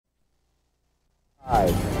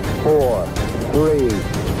5, 4, 3,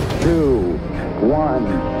 2, 1,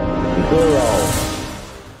 0.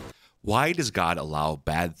 Why does God allow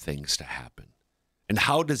bad things to happen? And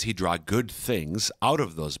how does he draw good things out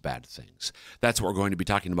of those bad things? That's what we're going to be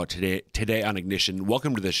talking about today on Ignition.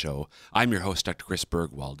 Welcome to the show. I'm your host, Dr. Chris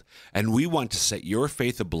Bergwald, and we want to set your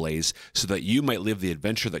faith ablaze so that you might live the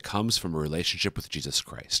adventure that comes from a relationship with Jesus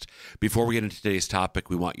Christ. Before we get into today's topic,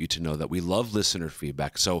 we want you to know that we love listener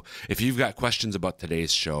feedback. So if you've got questions about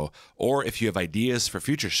today's show, or if you have ideas for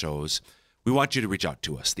future shows, we want you to reach out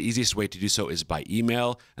to us. The easiest way to do so is by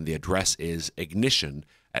email, and the address is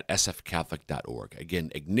ignition@sfcatholic.org.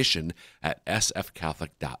 Again,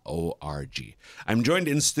 ignition@sfcatholic.org. I'm joined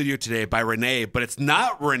in studio today by Renee, but it's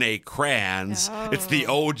not Renee Kranz. Oh. It's the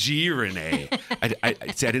OG Renee. I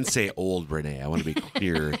didn't say old Renee. I want to be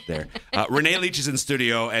clear there. Renee Leach is in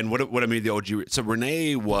studio, and what I mean the OG. So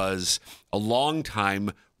Renee was a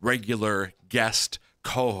longtime regular guest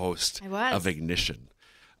co-host of Ignition.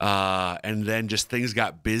 And then just things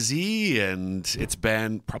got busy, and it's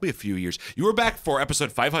been probably a few years. You were back for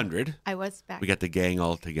episode 500. I was back. We got the gang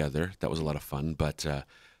all together. That was a lot of fun, but I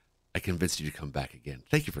convinced you to come back again.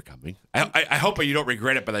 Thank you for coming. I hope you don't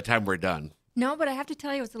regret it by the time we're done. No, but I have to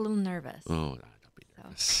tell you, I was a little nervous. Oh, no, don't be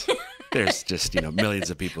nervous. There's just, millions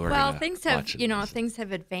of people who are well, gonna things have, watch this. things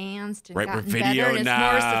have advanced and Right, we're gotten video better, and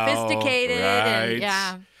now. it's more sophisticated, Right. and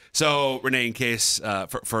yeah. So, Renee, in case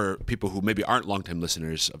for people who maybe aren't longtime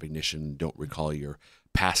listeners of Ignition, don't recall your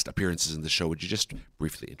past appearances in the show, would you just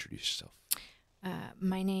briefly introduce yourself?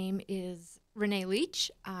 My name is Renee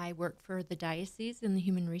Leach. I work for the diocese in the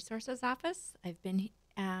Human Resources Office. I've been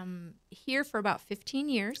here for about 15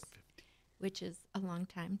 years, which is a long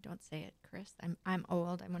time. Don't say it, Chris. I'm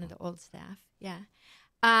old. I'm one of the old staff. Yeah.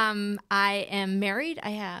 I am married. I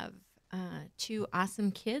have 2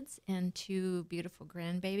 awesome kids and 2 beautiful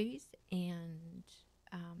grandbabies, and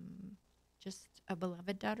just a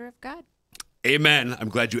beloved daughter of God. Amen. I'm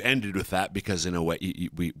glad you ended with that, because in a way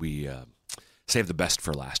we save the best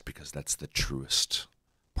for last, because that's the truest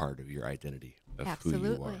part of your identity of who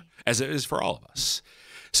you are, as it is for all of us.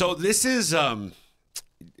 So this is at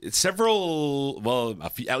least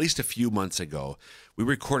a few months ago, we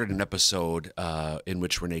recorded an episode in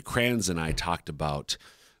which Renee Kranz and I talked about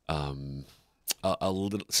some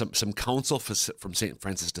counsel from St.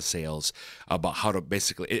 Francis de Sales about how to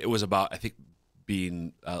basically, it was about, I think,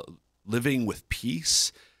 being living with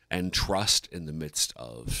peace and trust in the midst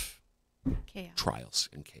of trials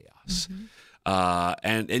and chaos. Mm-hmm.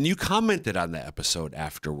 And you commented on the episode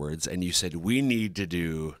afterwards, and you said we need to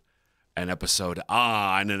do an episode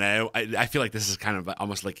on, and I feel like this is kind of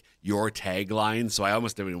almost like your tagline, so I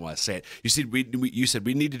almost didn't even want to say it. You said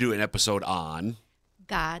we need to do an episode on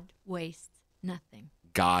God wastes nothing.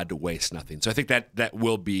 God wastes nothing. So I think that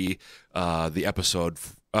will be the episode,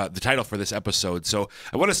 the title for this episode. So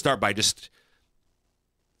I want to start by just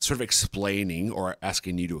sort of explaining, or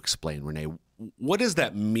asking you to explain, Renee, what does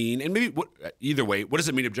that mean? And maybe either way, what does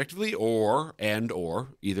it mean objectively, or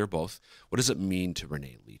either both? What does it mean to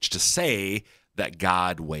Renee Leach to say that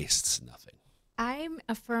God wastes nothing? I'm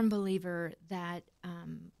a firm believer that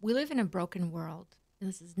we live in a broken world. And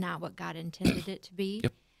this is not what God intended it to be.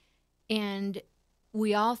 Yep. And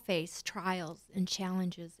we all face trials and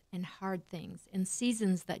challenges and hard things and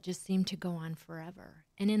seasons that just seem to go on forever.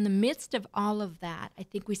 And in the midst of all of that, I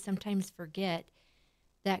think we sometimes forget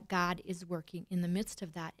that God is working in the midst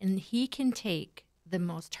of that. And he can take the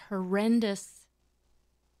most horrendous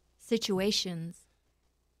situations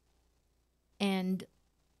and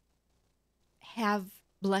have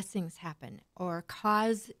blessings happen, or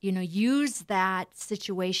use that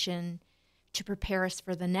situation to prepare us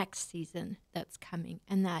for the next season that's coming.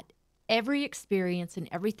 And that every experience and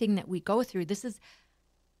everything that we go through, this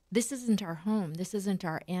isn't our home. This isn't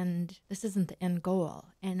our end. This isn't the end goal.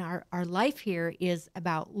 And our life here is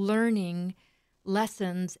about learning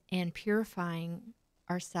lessons and purifying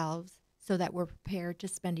ourselves so that we're prepared to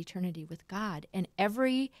spend eternity with God. And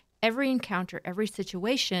every encounter, every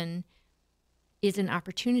situation is an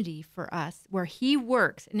opportunity for us where he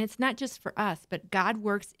works. And it's not just for us, but God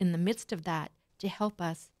works in the midst of that to help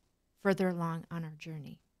us further along on our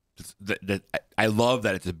journey. I love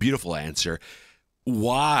that. It's a beautiful answer.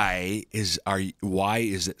 Why is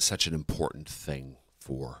it such an important thing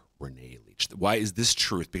for Renee Leach? Why is this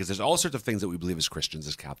truth? Because there's all sorts of things that we believe as Christians,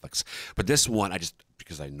 as Catholics, but this one,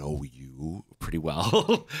 because I know you pretty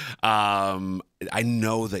well, I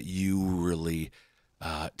know that you really,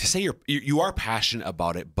 to say you are passionate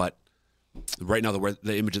about it, but right now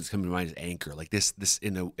the image that's coming to mind is anchor. Like this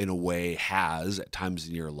in a way has at times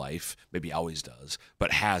in your life, maybe always does,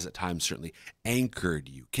 but has at times certainly anchored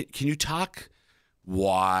you. Can you talk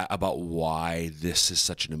why this is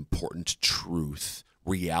such an important truth,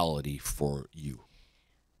 reality for you?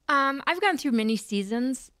 I've gone through many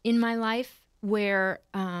seasons in my life where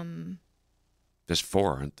There's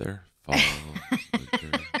 4, aren't there? Fall,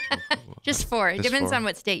 winter. just 4. It Just depends 4? on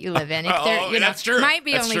what state you live in. If Oh, that's true. Might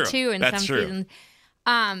be That's only true. 2 in That's some true. seasons.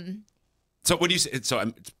 So when you say,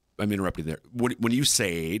 I'm interrupting there. When you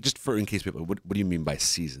say, just for in case people, what do you mean by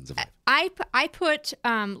seasons of life? I put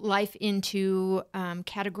life into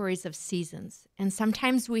categories of seasons. And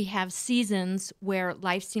sometimes we have seasons where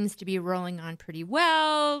life seems to be rolling on pretty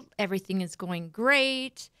well. Everything is going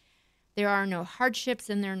great. There are no hardships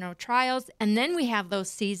and there are no trials. And then we have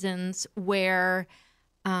those seasons where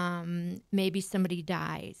maybe somebody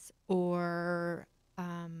dies or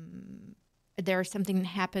there's something that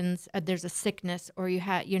happens. There's a sickness, or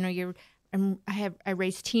I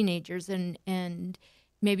raise teenagers, and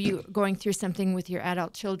maybe you're going through something with your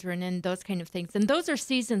adult children and those kind of things. And those are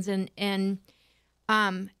seasons. And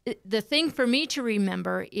the thing for me to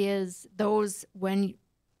remember is those when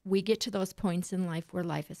we get to those points in life where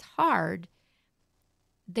life is hard,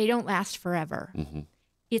 they don't last forever. Mm-hmm.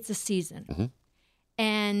 It's a season. Mm-hmm.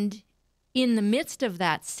 And in the midst of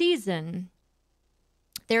that season,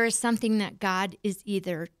 there is something that God is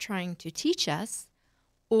either trying to teach us,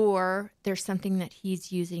 or there's something that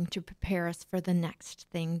he's using to prepare us for the next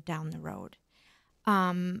thing down the road.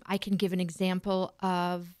 I can give an example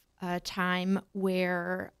of a time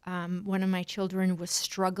where one of my children was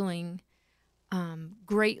struggling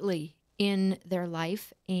greatly in their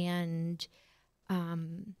life, and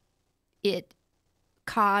it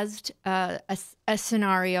caused a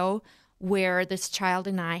scenario where this child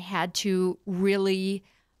and I had to really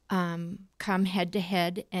come head to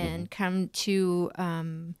head and come to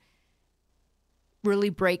really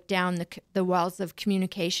break down the walls of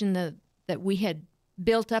communication that we had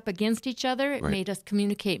built up against each other. It made us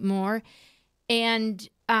communicate more, and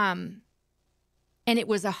it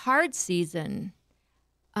was a hard season.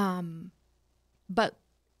 But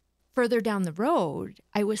further down the road,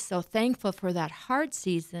 I was so thankful for that hard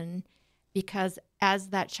season, because as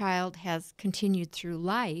that child has continued through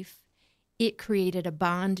life, it created a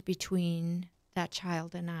bond between that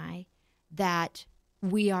child and I, that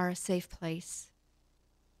we are a safe place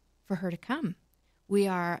for her to come. We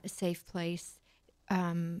are a safe place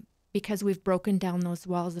because we've broken down those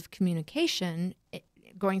walls of communication,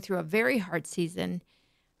 going through a very hard season.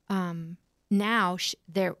 Now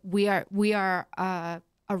we are a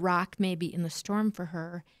rock maybe in the storm for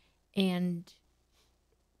her, and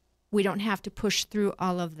we don't have to push through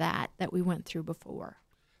all of that we went through before.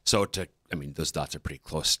 So those dots are pretty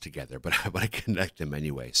close together, but I connect them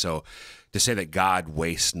anyway. So to say that God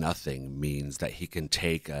wastes nothing means that he can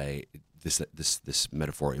take this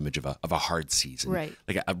metaphor image of a hard season, right,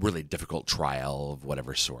 like a really difficult trial of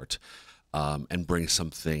whatever sort, and bring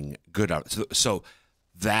something good out. So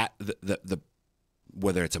that the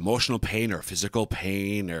whether it's emotional pain or physical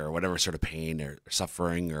pain or whatever sort of pain or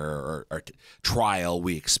suffering or trial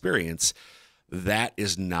we experience, that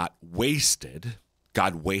is not wasted.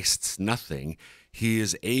 God wastes nothing. He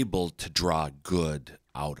is able to draw good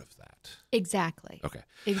out of that. Exactly. Okay.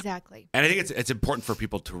 Exactly. And I think it's important for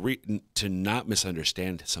people to not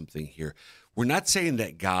misunderstand something here. We're not saying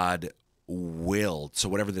that God willed, so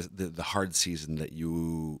whatever the hard season that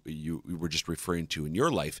you were just referring to in your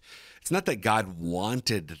life, it's not that God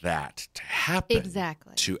wanted that to happen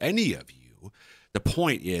exactly to any of you. The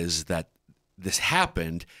point is that this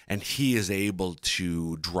happened, and he is able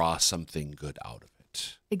to draw something good out of it.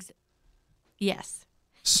 Yes.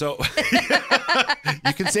 So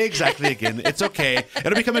you can say exactly again. It's okay.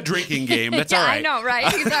 It'll become a drinking game. That's all right. I know,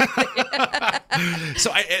 right? Exactly.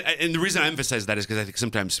 So, and the reason I emphasize that is because I think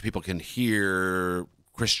sometimes people can hear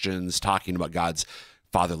Christians talking about God's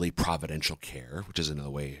fatherly providential care, which is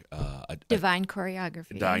another way. Divine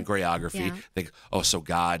choreography. Divine choreography. Yeah. Think, oh, so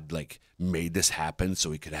God made this happen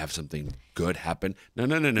so he could have something good happen. No.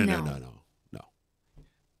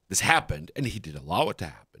 This happened, and he did allow it to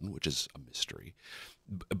happen, which is a mystery.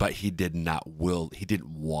 But he didn't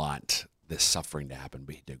want this suffering to happen,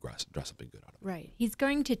 but he did draw something good out of it. Right. He's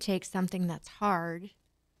going to take something that's hard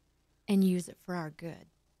and use it for our good.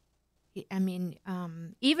 I mean,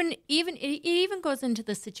 it even goes into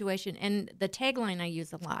the situation, and the tagline I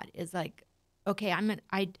use a lot is like, okay,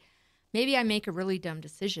 maybe I make a really dumb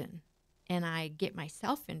decision, and I get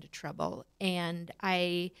myself into trouble, and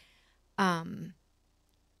I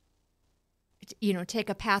take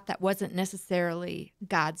a path that wasn't necessarily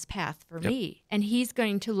God's path for me. And he's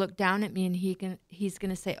going to look down at me, and he's going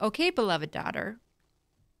to say, okay, beloved daughter,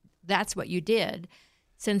 that's what you did.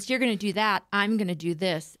 Since you're going to do that, I'm going to do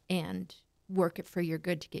this, and work it for your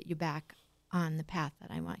good to get you back on the path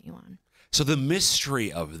that I want you on. So the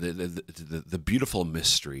mystery of the beautiful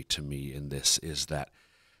mystery to me in this is that,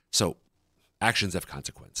 so actions have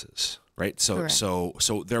consequences, right? So Correct.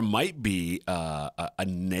 so there might be a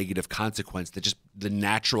negative consequence, that just the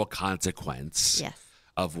natural consequence Yes.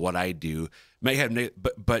 of what I do may have,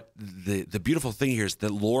 but the beautiful thing here is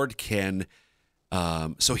that Lord can,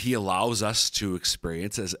 so He allows us to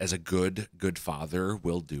experience, as a good Father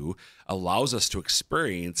will do, allows us to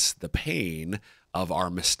experience the pain of our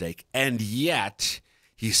mistake, and yet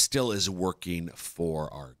He still is working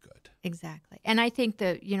for our good. Exactly. And I think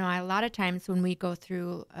that, a lot of times when we go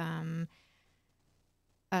through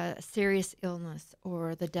a serious illness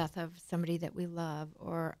or the death of somebody that we love,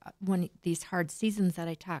 or when these hard seasons that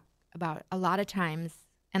I talk about, a lot of times,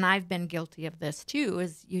 and I've been guilty of this too,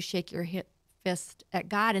 is you shake your fist at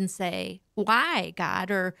God and say, why,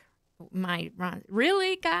 God? Or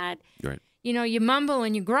really, God? Right. You mumble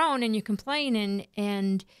and you groan and you complain,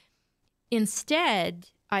 and instead,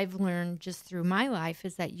 I've learned just through my life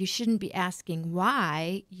is that you shouldn't be asking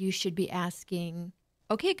why. You should be asking,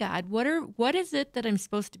 okay, God, what is it that I'm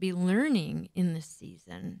supposed to be learning in this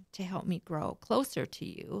season to help me grow closer to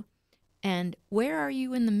you? And where are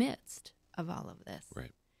you in the midst of all of this?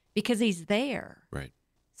 Right. Because He's there Right.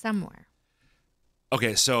 somewhere.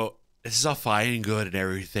 Okay, so this is all fine and good and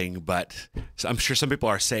everything, but I'm sure some people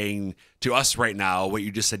are saying to us right now what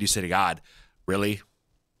you just said. You say to God, really?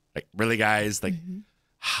 Like, really, guys? Like,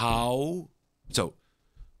 how? So,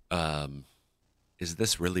 is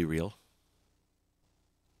this really real?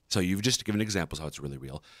 So you've just given examples how it's really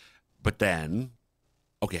real. But then,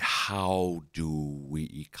 okay, how do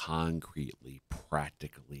we concretely,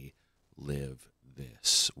 practically live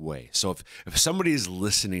this way? So if somebody's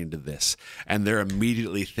listening to this and they're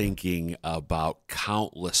immediately thinking about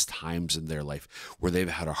countless times in their life where they've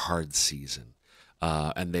had a hard season,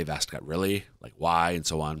 and they've asked God, really? Like, why? And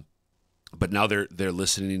so on. But now they're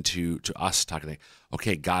listening to us talking,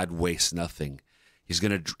 okay, God wastes nothing.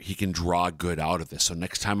 He can draw good out of this. So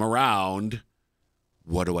next time around,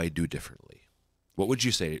 what do I do differently? What would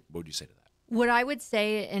you say? What would you say to that? What I would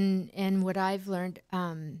say, and what I've learned,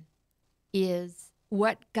 is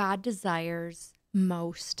what God desires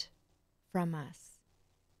most from us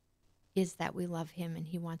is that we love Him and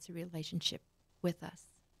He wants a relationship with us.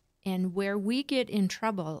 And where we get in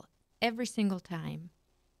trouble every single time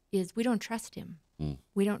is we don't trust Him.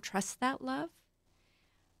 We don't trust that love.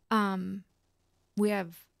 We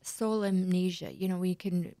have soul amnesia. We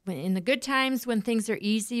can, in the good times when things are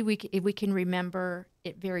easy, we can remember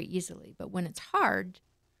it very easily. But when it's hard,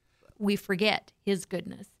 we forget His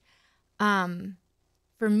goodness.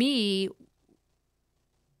 For me,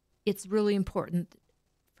 it's really important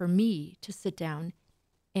for me to sit down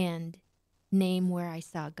and name where I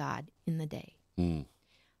saw God in the day.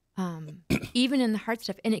 Even in the hard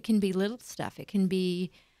stuff. And it can be little stuff. It can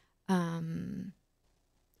be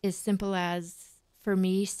as simple as, for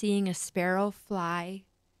me, seeing a sparrow fly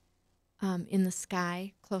in the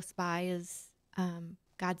sky close by is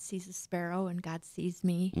God sees a sparrow and God sees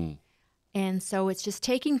me. And so it's just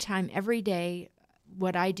taking time every day.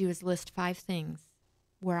 What I do is list 5 things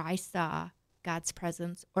where I saw God's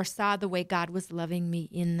presence or saw the way God was loving me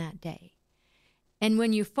in that day. And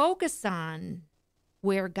when you focus on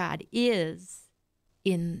where God is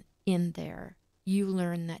in there, you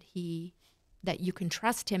learn that you can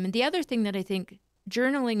trust Him. And the other thing that I think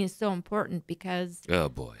journaling is so important because Oh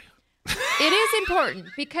boy. it is important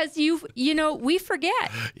because we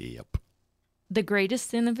forget. Yep. The greatest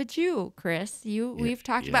sin of a Jew, Chris. We've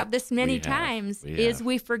talked about this many times.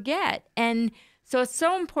 We forget. And so it's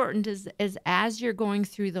so important as you're going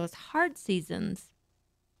through those hard seasons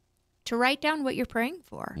to write down what you're praying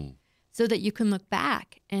for so that you can look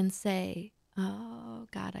back and say, oh,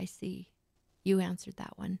 God, I see. You answered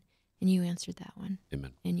that one, and you answered that one.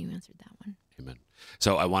 Amen. And you answered that one. Amen.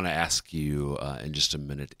 So I want to ask you in just a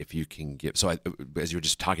minute if you can give. So as you were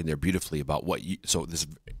just talking there beautifully about what you. So this is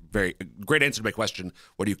very great answer to my question.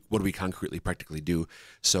 What do we concretely, practically do?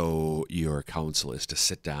 So your counsel is to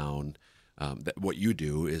sit down. What you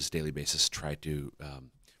do is daily basis. Try to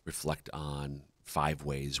reflect on 5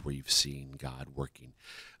 ways where you've seen God working.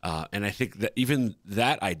 And I think that even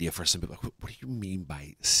that idea for some people, what do you mean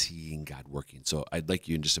by seeing God working? So I'd like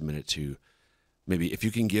you in just a minute to maybe if you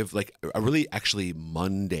can give like a really actually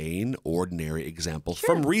mundane, ordinary example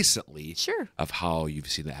from recently of how you've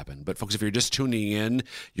seen that happen. But folks, if you're just tuning in,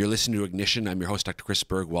 you're listening to Ignition. I'm your host, Dr. Chris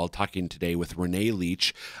Bergwald, talking today with Renee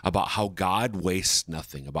Leach about how God wastes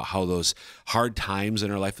nothing, about how those hard times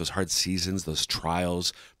in our life, those hard seasons, those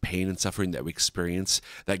trials pain and suffering that we experience,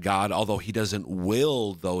 that God, although he doesn't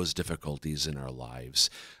will those difficulties in our lives,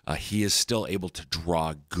 he is still able to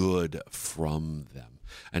draw good from them.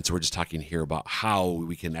 And so we're just talking here about how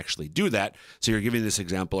we can actually do that. So you're giving this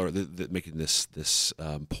example, or making this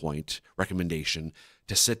point, recommendation,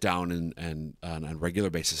 to sit down and on a regular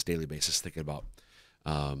basis, daily basis, thinking about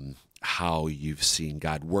how you've seen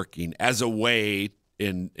God working as a way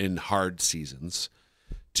in hard seasons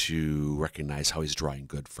to recognize how he's drawing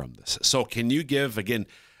good from this. So can you give, again,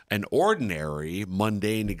 an ordinary,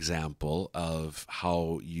 mundane example of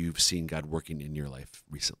how you've seen God working in your life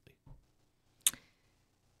recently?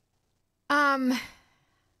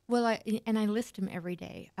 Well, I list them every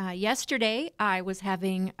day. Yesterday, I was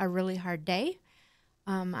having a really hard day.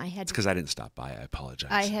 It's because I didn't stop by. I apologize.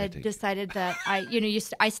 I had decided that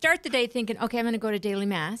I start the day thinking, okay, I'm going to go to daily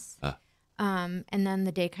mass. And then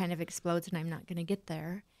the day kind of explodes and I'm not going to get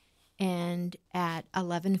there. And at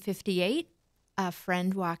 11:58, a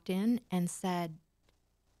friend walked in and said,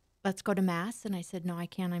 let's go to mass. And I said, no, I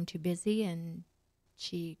can't. I'm too busy. And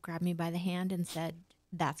she grabbed me by the hand and said,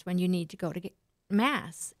 that's when you need to go to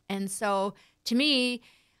mass. And so to me,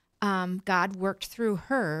 God worked through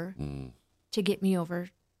her to get me over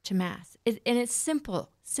to mass. And it's simple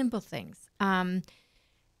things.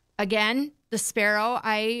 Again, the sparrow,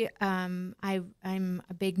 I'm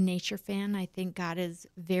a big nature fan. I think God is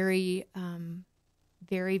very,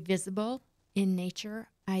 very visible in nature.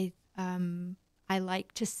 I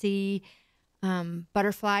like to see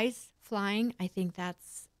butterflies flying. I think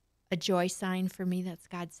that's a joy sign for me. That's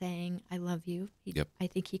God saying, I love you. I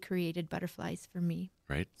think he created butterflies for me,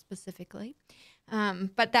 right? Specifically.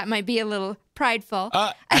 But that might be a little prideful.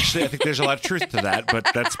 Actually, I think there's a lot of truth to that, but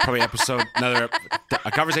that's probably a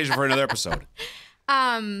conversation for another episode.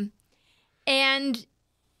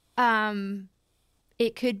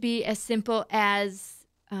 It could be as simple as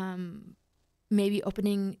maybe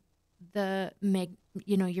opening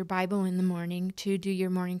your Bible in the morning to do your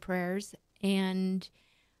morning prayers, and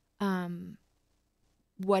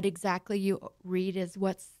what exactly you read is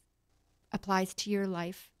what applies to your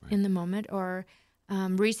life in the moment. Or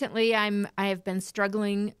recently, I have been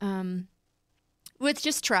struggling with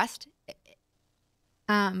just trust.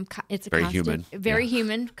 It's a very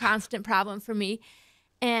human, constant problem for me.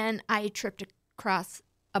 And I tripped across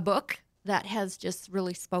a book that has just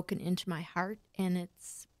really spoken into my heart, and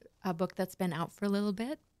it's a book that's been out for a little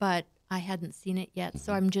bit, but I hadn't seen it yet.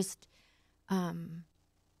 So I'm just,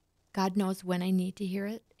 God knows when I need to hear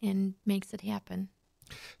it and makes it happen.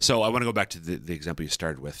 So I want to go back to the example you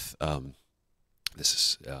started with. This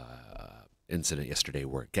is incident yesterday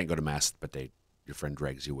where you can't go to mass, but your friend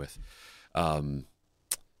drags you with.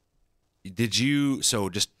 Did you? So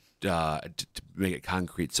just to make it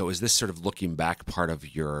concrete. So is this sort of looking back part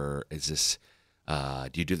of your? Is this?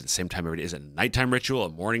 Do you do it at the same time every day? Is it a nighttime ritual, a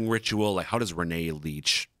morning ritual? Like, how does Renee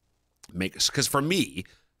Leach make? Because for me,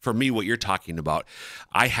 what you're talking about,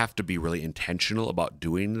 I have to be really intentional about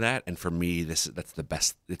doing that. And for me, that's the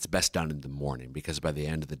best. It's best done in the morning, because by the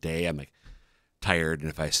end of the day, I'm like tired. And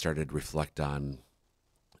if I started to reflect on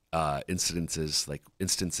instances like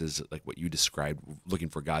what you described, looking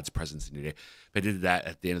for God's presence in your day, if I did that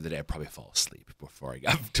at the end of the day, I'd probably fall asleep before I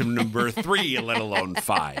got to number 3, let alone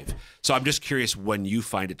 5. So I'm just curious when you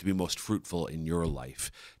find it to be most fruitful in your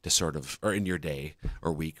life to sort of, or in your day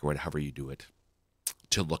or week or however you do it,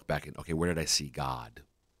 to look back and, okay, where did I see God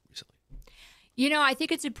recently? I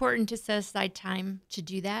think it's important to set aside time to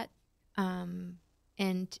do that, and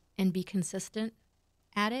be consistent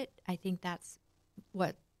at it. I think that's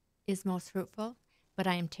what is most fruitful, but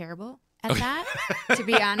I am terrible at that, to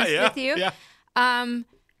be honest with you. Yeah.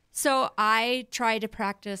 So I try to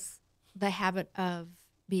practice the habit of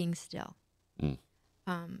being still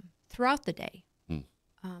throughout the day,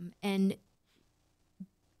 and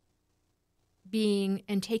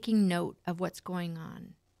taking note of what's going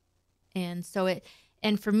on. And so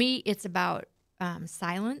for me, it's about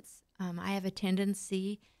silence. I have a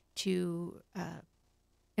tendency to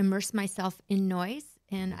immerse myself in noise,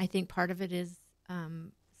 and I think part of it is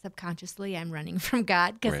subconsciously I'm running from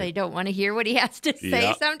God, because I don't want to hear what he has to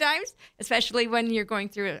say sometimes, especially when you're going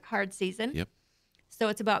through a hard season. Yep. So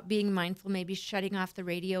it's about being mindful, maybe shutting off the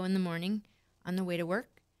radio in the morning on the way to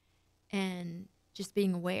work, and just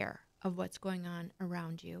being aware of what's going on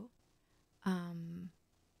around you.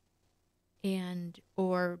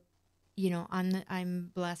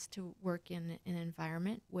 I'm blessed to work in an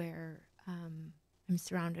environment where I'm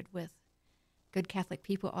surrounded with good Catholic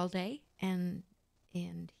people all day, and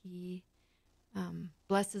he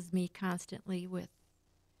blesses me constantly with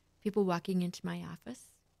people walking into my office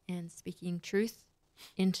and speaking truth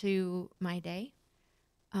into my day.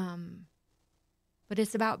 But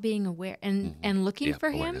it's about being aware and looking Yeah, for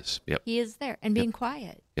awareness. him. Yep. He is there, and being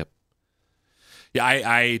quiet. Yep. Yeah,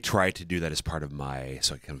 I try to do that as part of my,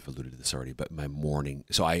 so I kind of alluded to this already, but my morning,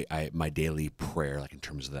 so my daily prayer, like in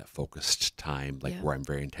terms of that focused time, like Yeah. where I'm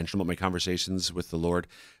very intentional about my conversations with the Lord,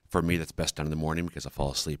 for me, that's best done in the morning because I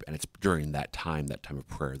fall asleep. And it's during that time of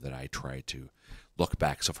prayer that I try to look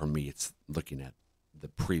back. So for me, it's looking at the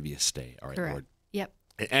previous day. All right, Correct. Lord. Yep.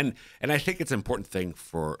 And I think it's an important thing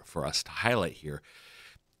for us to highlight here.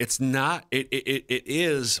 It's not, it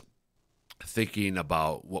is thinking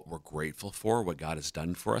about what we're grateful for, what God has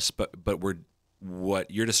done for us, but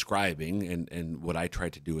what you're describing and what I try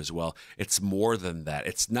to do as well, it's more than that.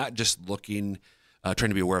 It's not just looking, trying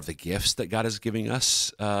to be aware of the gifts that God is giving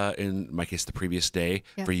us, in my case, the previous day,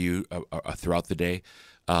 Yeah. for you throughout the day.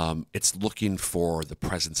 It's looking for the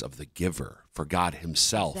presence of the giver, for God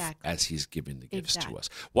himself, Exactly. as he's giving the gifts Exactly. to us.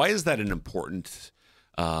 Why is that an important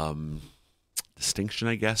distinction,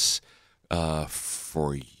 I guess,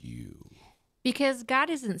 for you? Because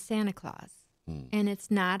God isn't Santa Claus, and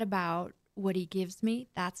it's not about what he gives me.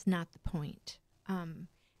 That's not the point.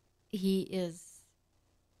 He is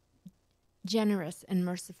generous and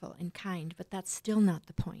merciful and kind, but that's still not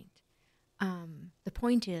the point. The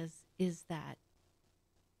point is that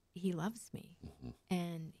he loves me,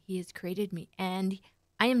 and he has created me, and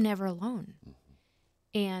I am never alone.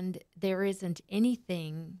 And there isn't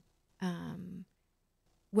anything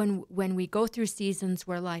when we go through seasons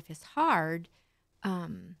where life is hard,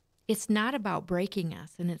 it's not about breaking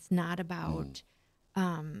us, and it's not about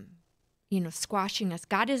squashing us.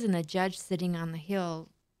 God isn't a judge sitting on the hill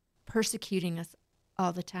persecuting us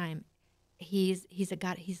all the time. He's a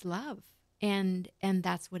God. He's love, and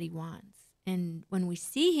that's what he wants. And when we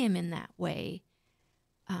see him in that way,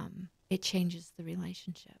 it changes the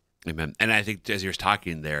relationship. Amen. And I think as you were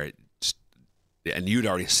talking there, and you'd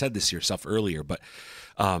already said this yourself earlier, but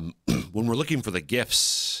when we're looking for the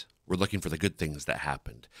gifts, we're looking for the good things that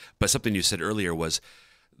happened. But something you said earlier was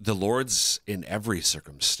the Lord's in every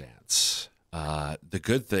circumstance, the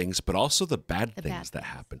good things, but also the bad things that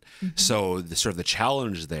happen. So the sort of the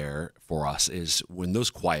challenge there for us is when those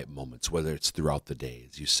quiet moments, whether it's throughout the day,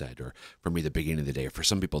 as you said, or for me, the beginning of the day, or for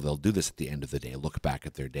some people, they'll do this at the end of the day, look back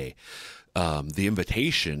at their day. The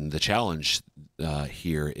invitation, the challenge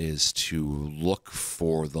here is to look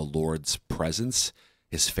for the Lord's presence,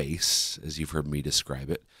 his face, as you've heard me describe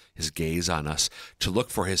it, his gaze on us, to look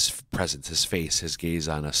for his presence, his face, his gaze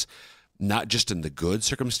on us, not just in the good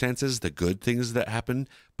circumstances, the good things that happen,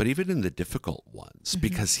 but even in the difficult ones,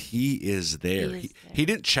 because he is there. He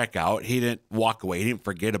didn't check out. He didn't walk away. He didn't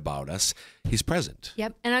forget about us. He's present.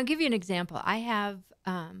 Yep. And I'll give you an example. I have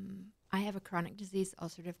a chronic disease,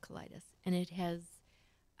 ulcerative colitis, and it has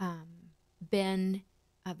been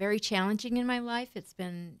very challenging in my life. It's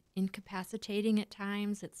been incapacitating at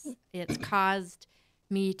times. It's caused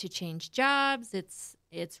me to change jobs.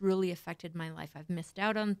 It's really affected my life. I've missed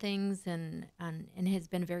out on things, and it has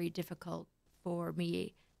been very difficult for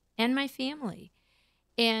me and my family.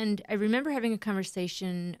 And I remember having a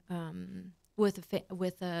conversation with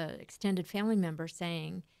a extended family member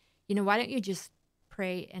saying, why don't you just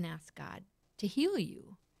pray and ask God to heal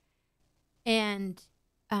you? And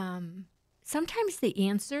sometimes the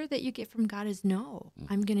answer that you get from God is no.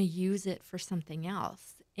 I'm going to use it for something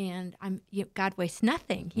else. And God wastes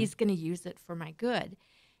nothing. He's going to use it for my good.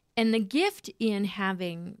 And the gift in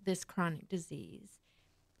having this chronic disease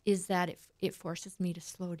is that it forces me to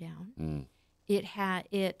slow down. It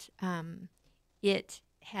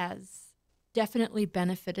has definitely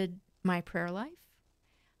benefited my prayer life.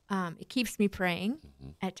 It keeps me praying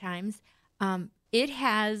at times. It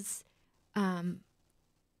has,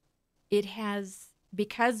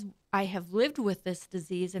 because I have lived with this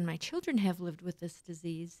disease and my children have lived with this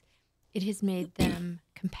disease, it has made them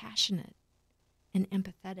compassionate and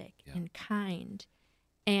empathetic and kind.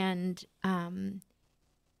 And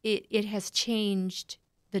it has changed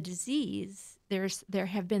the disease. There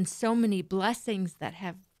have been so many blessings that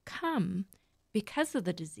have come because of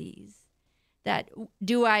the disease that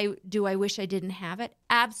do I wish I didn't have it?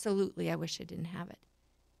 Absolutely, I wish I didn't have it.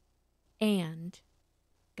 And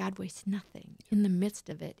God wastes nothing. In the midst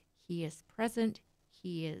of it, he is present.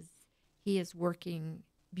 He is working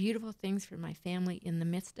beautiful things for my family in the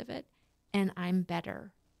midst of it, and I'm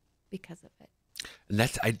better because of it. And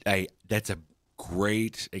that's a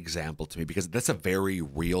great example to me, because that's a very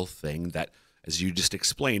real thing that, as you just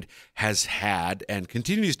explained, has had and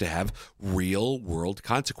continues to have real world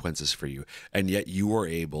consequences for you. And yet you are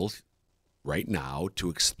able right now to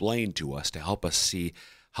explain to us, to help us see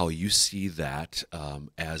how you see that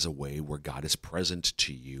as a way where God is present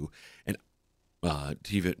to you. And to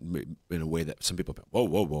even in a way that some people,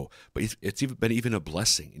 whoa. But it's even been a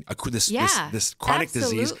blessing. This chronic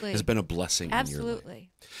disease has been a blessing in your life.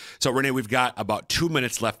 So, Renee, we've got about 2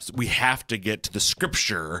 minutes left. We have to get to the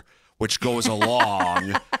scripture which goes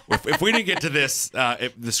along. if we didn't get to this,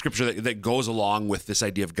 the scripture that goes along with this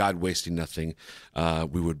idea of God wasting nothing,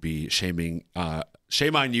 we would be shaming.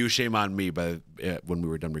 Shame on you, shame on me when we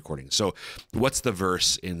were done recording. So what's the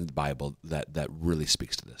verse in the Bible that really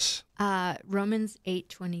speaks to this? Romans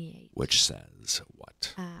 8:28. Which says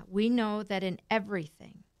what? We know that in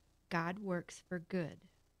everything God works for good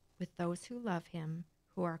with those who love him,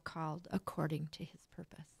 who are called according to his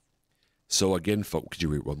purpose. So again, folks, could you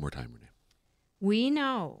read it one more time, Renee? We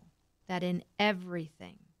know that in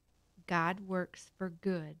everything God works for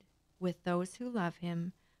good with those who love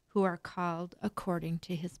him, who are called according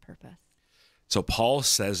to his purpose. So Paul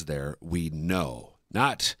says there, we know,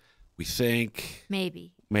 not we think,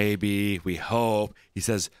 maybe, we hope. He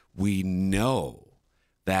says, we know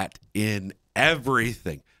that in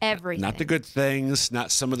everything, not the good things, not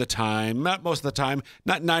some of the time, not most of the time,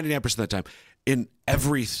 not 99% of the time, in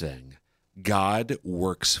everything, God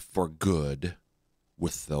works for good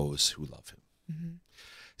with those who love him. Mm-hmm.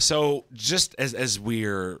 So just as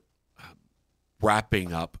we're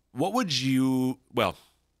wrapping up, what would you, I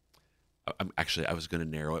was going to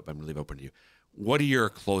narrow it, but I'm going to leave it open to you. What are your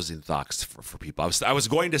closing thoughts for people? I was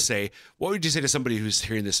going to say, what would you say to somebody who's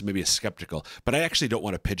hearing this and maybe is skeptical, but I actually don't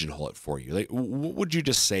want to pigeonhole it for you. Like, what would you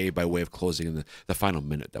just say by way of closing in the final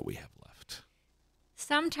minute that we have left?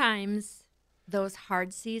 Sometimes those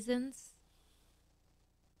hard seasons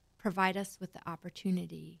provide us with the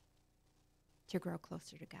opportunity to grow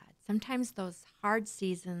closer to God. Sometimes those hard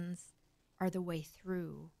seasons are the way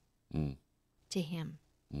through to him.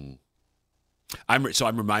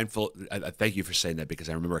 I'm mindful. I thank you for saying that, because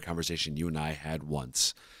I remember a conversation you and I had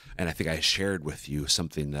once, and I think I shared with you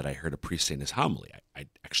something that I heard a priest say in his homily. I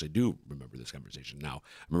actually do remember this conversation now.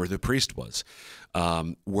 I remember who the priest was,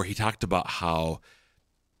 where he talked about how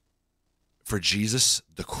for Jesus,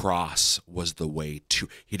 the cross was the way to,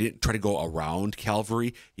 he didn't try to go around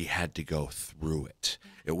Calvary. He had to go through it.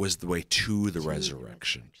 It was the way to the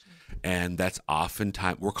resurrection. And that's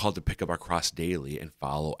oftentimes, we're called to pick up our cross daily and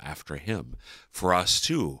follow after him. For us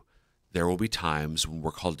too, there will be times when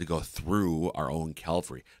we're called to go through our own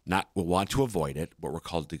Calvary. We'll want to avoid it, but we're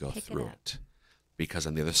called to go through it. Because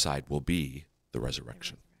on the other side will be the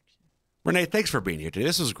resurrection. Renee, thanks for being here today.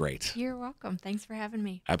 This was great. You're welcome. Thanks for having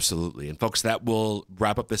me. Absolutely. And folks, that will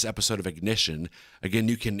wrap up this episode of Ignition. Again,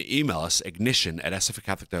 you can email us,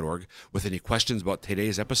 ignition@sfcatholic.org, with any questions about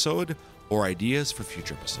today's episode or ideas for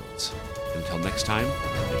future episodes. Until next time,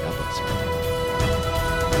 may God bless you.